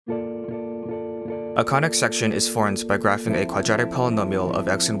A conic section is formed by graphing a quadratic polynomial of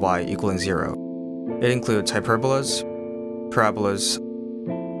x and y equaling 0. It includes hyperbolas, parabolas,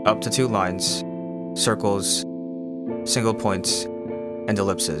 up to 2 lines, circles, single points, and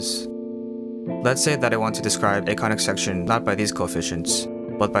ellipses. Let's say that I want to describe a conic section not by these coefficients,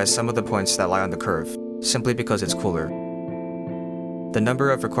 but by some of the points that lie on the curve, simply because it's cooler. The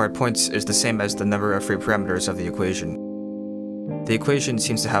number of required points is the same as the number of free parameters of the equation. The equation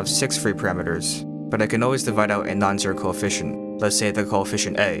seems to have 6 free parameters, but I can always divide out a non-zero coefficient, let's say the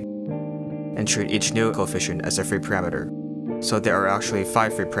coefficient a, and treat each new coefficient as a free parameter, so there are actually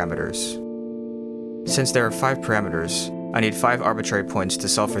 5 free parameters. Since there are 5 parameters, I need 5 arbitrary points to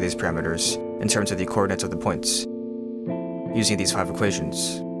solve for these parameters in terms of the coordinates of the points, using these 5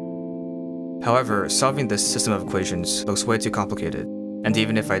 equations. However, solving this system of equations looks way too complicated, and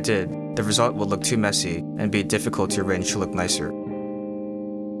even if I did, the result would look too messy and be difficult to arrange to look nicer.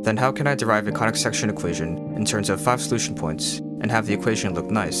 Then how can I derive a conic section equation in terms of 5 solution points and have the equation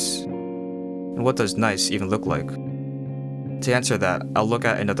look nice? And what does nice even look like? To answer that, I'll look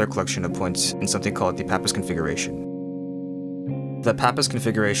at another collection of points in something called the Pappus configuration. The Pappus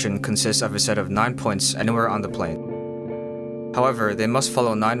configuration consists of a set of 9 points anywhere on the plane. However, they must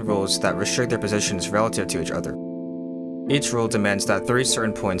follow 9 rules that restrict their positions relative to each other. Each rule demands that 3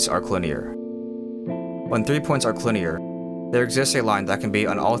 certain points are collinear. When 3 points are collinear, there exists a line that can be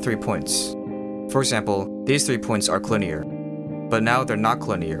on all 3 points. For example, these 3 points are collinear, but now they're not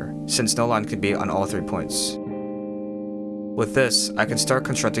collinear, since no line can be on all 3 points. With this, I can start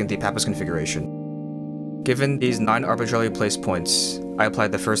constructing the Pappus configuration. Given these 9 arbitrarily placed points, I apply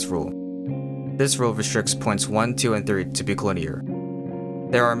the first rule. This rule restricts points 1, 2, and 3 to be collinear.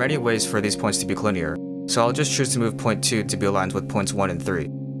 There are many ways for these points to be collinear, so I'll just choose to move point 2 to be aligned with points 1 and 3.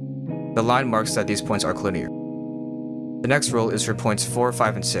 The line marks that these points are collinear. The next rule is for points 4,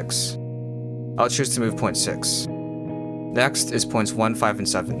 5, and 6. I'll choose to move point 6. Next is points 1, 5, and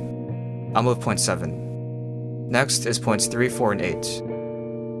 7. I'll move point 7. Next is points 3, 4, and 8.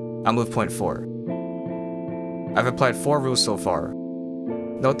 I'll move point 4. I've applied 4 rules so far.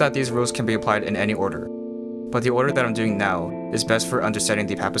 Note that these rules can be applied in any order, but the order that I'm doing now is best for understanding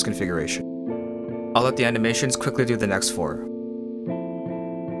the Pappus configuration. I'll let the animations quickly do the next 4.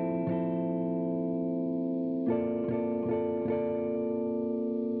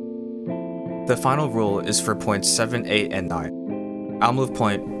 The final rule is for points 7, 8, and 9. I'll move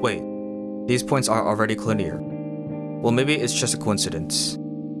point, wait, these points are already collinear. Well, maybe it's just a coincidence.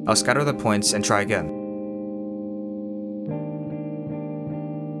 I'll scatter the points and try again.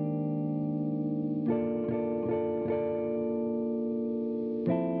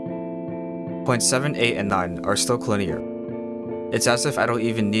 Points 7, 8, and 9 are still collinear. It's as if I don't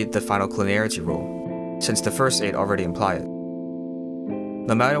even need the final collinearity rule, since the first 8 already imply it.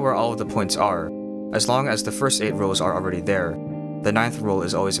 No matter where all of the points are, as long as the first 8 rules are already there, the 9th rule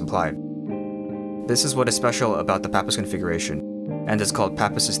is always implied. This is what is special about the Pappus configuration, and is called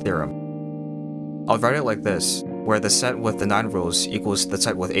Pappus' theorem. I'll write it like this, where the set with the 9 rules equals the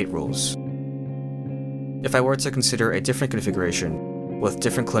set with 8 rules. If I were to consider a different configuration, with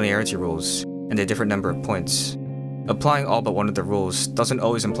different collinearity rules, and a different number of points, applying all but one of the rules doesn't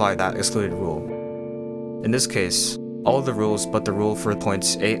always imply that excluded rule. In this case, all of the rules but the rule for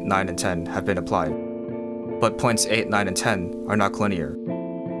points 8, 9, and 10 have been applied. But points 8, 9, and 10 are not collinear.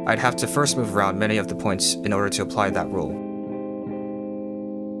 I'd have to first move around many of the points in order to apply that rule.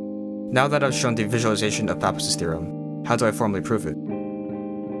 Now that I've shown the visualization of Pappus' theorem, how do I formally prove it?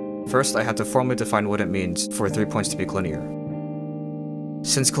 First, I have to formally define what it means for 3 points to be collinear.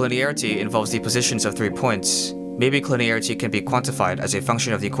 Since collinearity involves the positions of 3 points, maybe collinearity can be quantified as a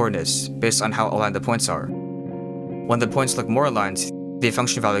function of the coordinates based on how aligned the points are. When the points look more aligned, the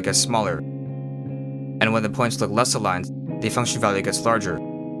function value gets smaller. And when the points look less aligned, the function value gets larger.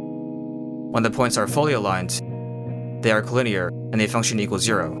 When the points are fully aligned, they are collinear and the function equals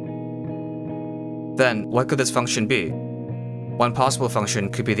 0. Then, what could this function be? One possible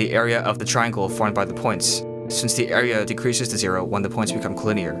function could be the area of the triangle formed by the points, since the area decreases to 0 when the points become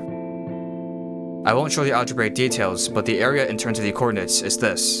collinear. I won't show the algebraic details, but the area in terms of the coordinates is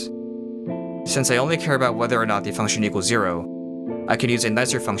this. Since I only care about whether or not the function equals 0, I can use a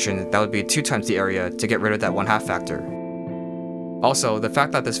nicer function that would be 2 times the area to get rid of that 1/2 factor. Also, the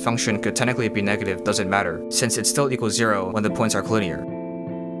fact that this function could technically be negative doesn't matter, since it still equals 0 when the points are collinear.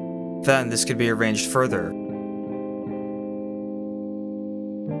 Then this could be arranged further.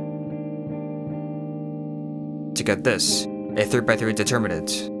 To get this, a 3x3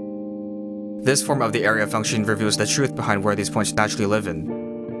 determinant. This form of the area function reveals the truth behind where these points naturally live in.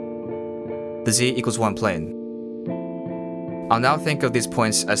 The z equals 1 plane. I'll now think of these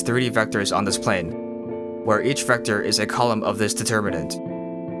points as 3D vectors on this plane, where each vector is a column of this determinant.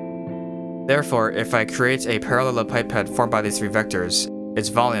 Therefore, if I create a parallelepiped formed by these 3 vectors, its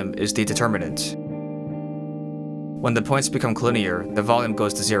volume is the determinant. When the points become collinear, the volume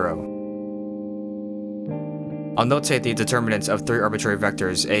goes to 0. I'll notate the determinants of 3 arbitrary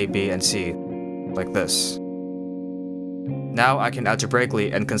vectors a, b, and c, like this. Now I can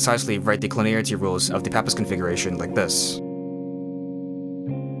algebraically and concisely write the collinearity rules of the Pappus configuration like this.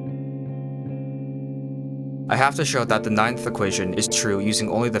 I have to show that the 9th equation is true using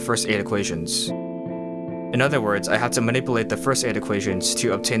only the first 8 equations. In other words, I have to manipulate the first 8 equations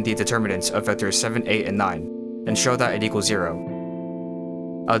to obtain the determinants of vectors 7, 8, and 9, and show that it equals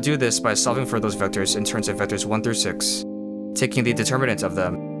 0. I'll do this by solving for those vectors in terms of vectors 1 through 6, taking the determinant of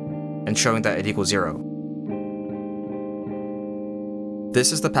them, and showing that it equals 0.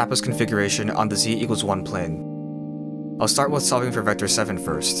 This is the Pappus configuration on the z equals 1 plane. I'll start with solving for vector 7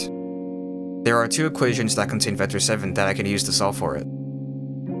 first. There are 2 equations that contain vector 7 that I can use to solve for it.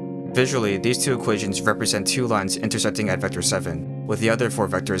 Visually, these 2 equations represent 2 lines intersecting at vector 7, with the other 4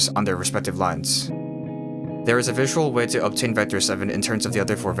 vectors on their respective lines. There is a visual way to obtain vector 7 in terms of the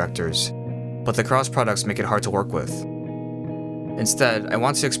other 4 vectors, but the cross products make it hard to work with. Instead, I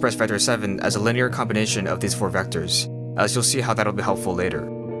want to express vector 7 as a linear combination of these 4 vectors, as you'll see how that'll be helpful later.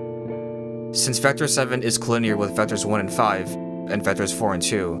 Since vector 7 is collinear with vectors 1 and 5, and vectors 4 and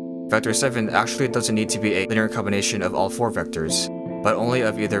 2, vector 7 actually doesn't need to be a linear combination of all 4 vectors, but only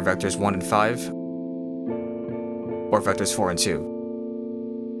of either vectors 1 and 5, or vectors 4 and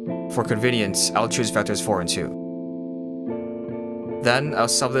 2. For convenience, I'll choose vectors 4 and 2. Then, I'll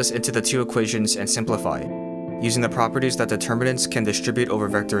sub this into the 2 equations and simplify, using the properties that determinants can distribute over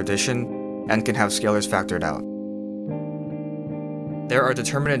vector addition and can have scalars factored out. There are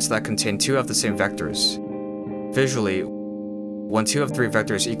determinants that contain 2 of the same vectors. Visually, when 2 of 3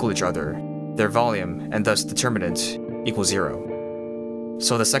 vectors equal each other, their volume, and thus determinant, equals 0.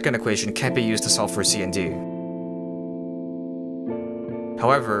 So the second equation can't be used to solve for c and d.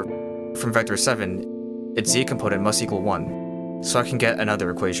 However, from vector 7, its z component must equal 1, so I can get another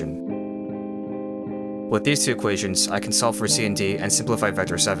equation. With these 2 equations, I can solve for c and d and simplify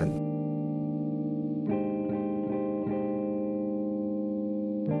vector 7.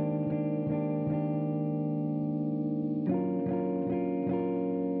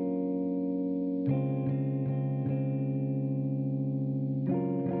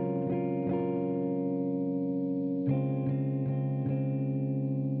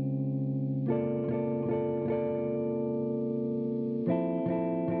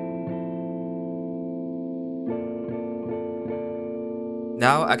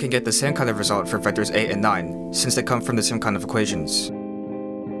 Now I can get the same kind of result for vectors 8 and 9, since they come from the same kind of equations.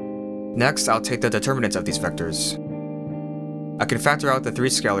 Next, I'll take the determinants of these vectors. I can factor out the 3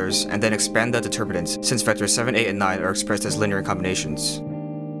 scalars and then expand the determinants, since vectors 7, 8, and 9 are expressed as linear combinations.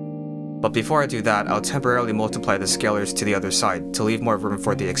 But before I do that, I'll temporarily multiply the scalars to the other side to leave more room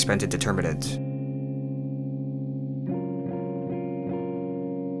for the expanded determinant.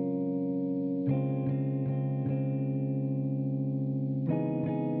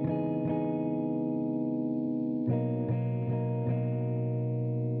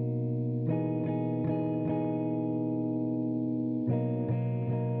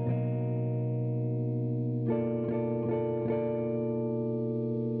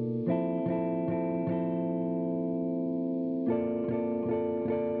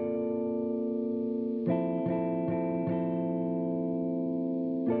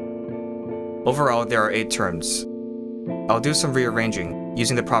 Overall, there are 8 terms. I'll do some rearranging,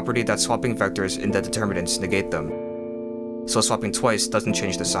 using the property that swapping vectors in the determinants negate them, so swapping twice doesn't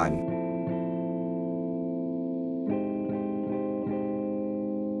change the sign.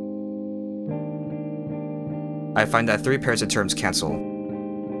 I find that 3 pairs of terms cancel.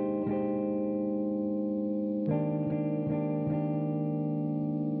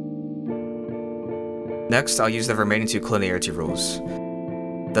 Next, I'll use the remaining 2 collinearity rules.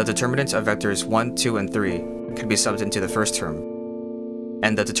 The determinants of vectors 1, 2, and 3 can be subbed into the first term,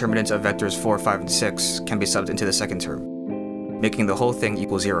 and the determinants of vectors 4, 5, and 6 can be subbed into the second term, making the whole thing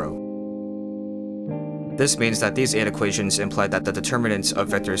equal 0. This means that these 8 equations imply that the determinants of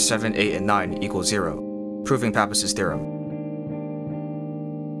vectors 7, 8, and 9 equal 0, proving Pappus' theorem.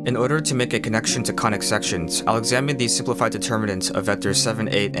 In order to make a connection to conic sections, I'll examine these simplified determinants of vectors 7,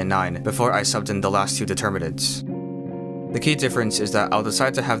 8, and 9 before I subbed in the last 2 determinants. The key difference is that I'll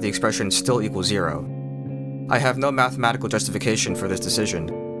decide to have the expression still equal 0. I have no mathematical justification for this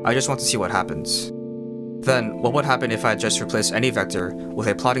decision, I just want to see what happens. Then, what would happen if I just replace any vector with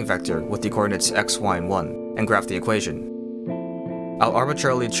a plotting vector with the coordinates x, y, and 1, and graph the equation? I'll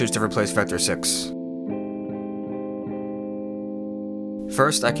arbitrarily choose to replace vector 6.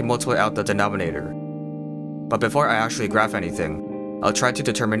 First, I can multiply out the denominator. But before I actually graph anything, I'll try to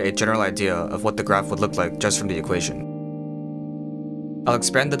determine a general idea of what the graph would look like just from the equation. I'll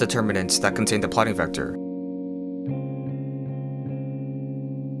expand the determinants that contain the plotting vector.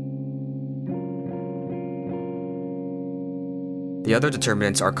 The other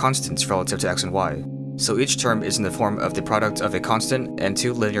determinants are constants relative to x and y, so each term is in the form of the product of a constant and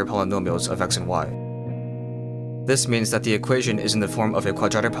two linear polynomials of x and y. This means that the equation is in the form of a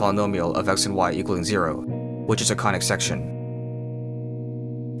quadratic polynomial of x and y equaling 0, which is a conic section.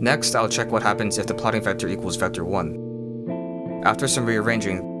 Next, I'll check what happens if the plotting vector equals vector 1. After some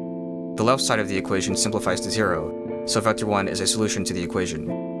rearranging, the left side of the equation simplifies to 0, so vector 1 is a solution to the equation.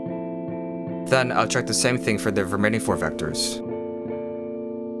 Then, I'll check the same thing for the remaining 4 vectors.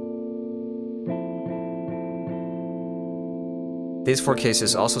 These 4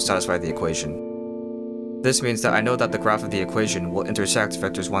 cases also satisfy the equation. This means that I know that the graph of the equation will intersect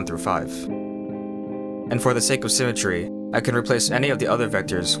vectors 1 through 5. And for the sake of symmetry, I can replace any of the other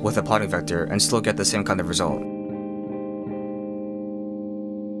vectors with a plotting vector and still get the same kind of result.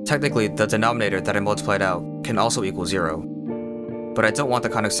 Technically, the denominator that I multiplied out can also equal 0. But I don't want the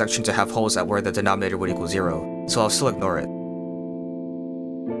conic section to have holes at where the denominator would equal 0, so I'll still ignore it.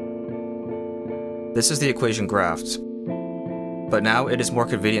 This is the equation graphed, but now it is more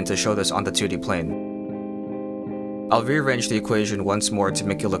convenient to show this on the 2D plane. I'll rearrange the equation once more to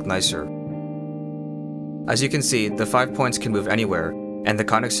make it look nicer. As you can see, the 5 points can move anywhere, and the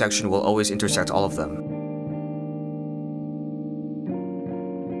conic section will always intersect all of them.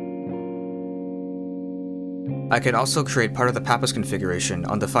 I can also create part of the Pappus configuration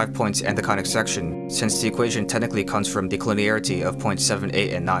on the 5 points and the conic section, since the equation technically comes from the collinearity of points 7,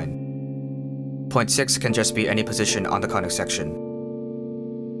 8, and 9. Point 6 can just be any position on the conic section.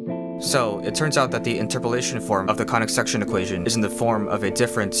 So, it turns out that the interpolation form of the conic section equation is in the form of a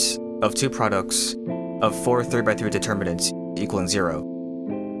difference of two products of 4 3x3 determinants equaling 0.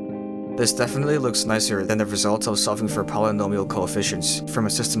 This definitely looks nicer than the result of solving for polynomial coefficients from a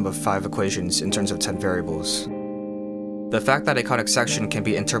system of 5 equations in terms of 10 variables. The fact that a conic section can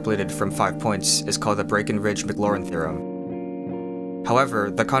be interpolated from 5 points is called the Braikenridge-Maclaurin theorem.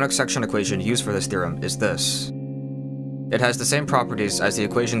 However, the conic section equation used for this theorem is this. It has the same properties as the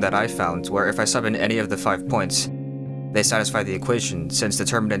equation that I found, where if I sub in any of the 5 points, they satisfy the equation, since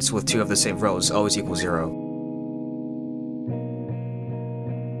determinants with 2 of the same rows always equal 0.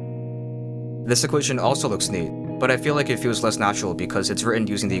 This equation also looks neat, but I feel like it feels less natural because it's written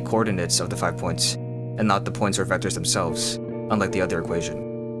using the coordinates of the 5 points, and not the points or vectors themselves, unlike the other equation.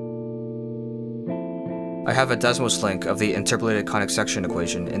 I have a Desmos link of the interpolated conic section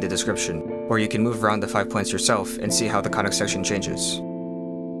equation in the description, where you can move around the 5 points yourself and see how the conic section changes.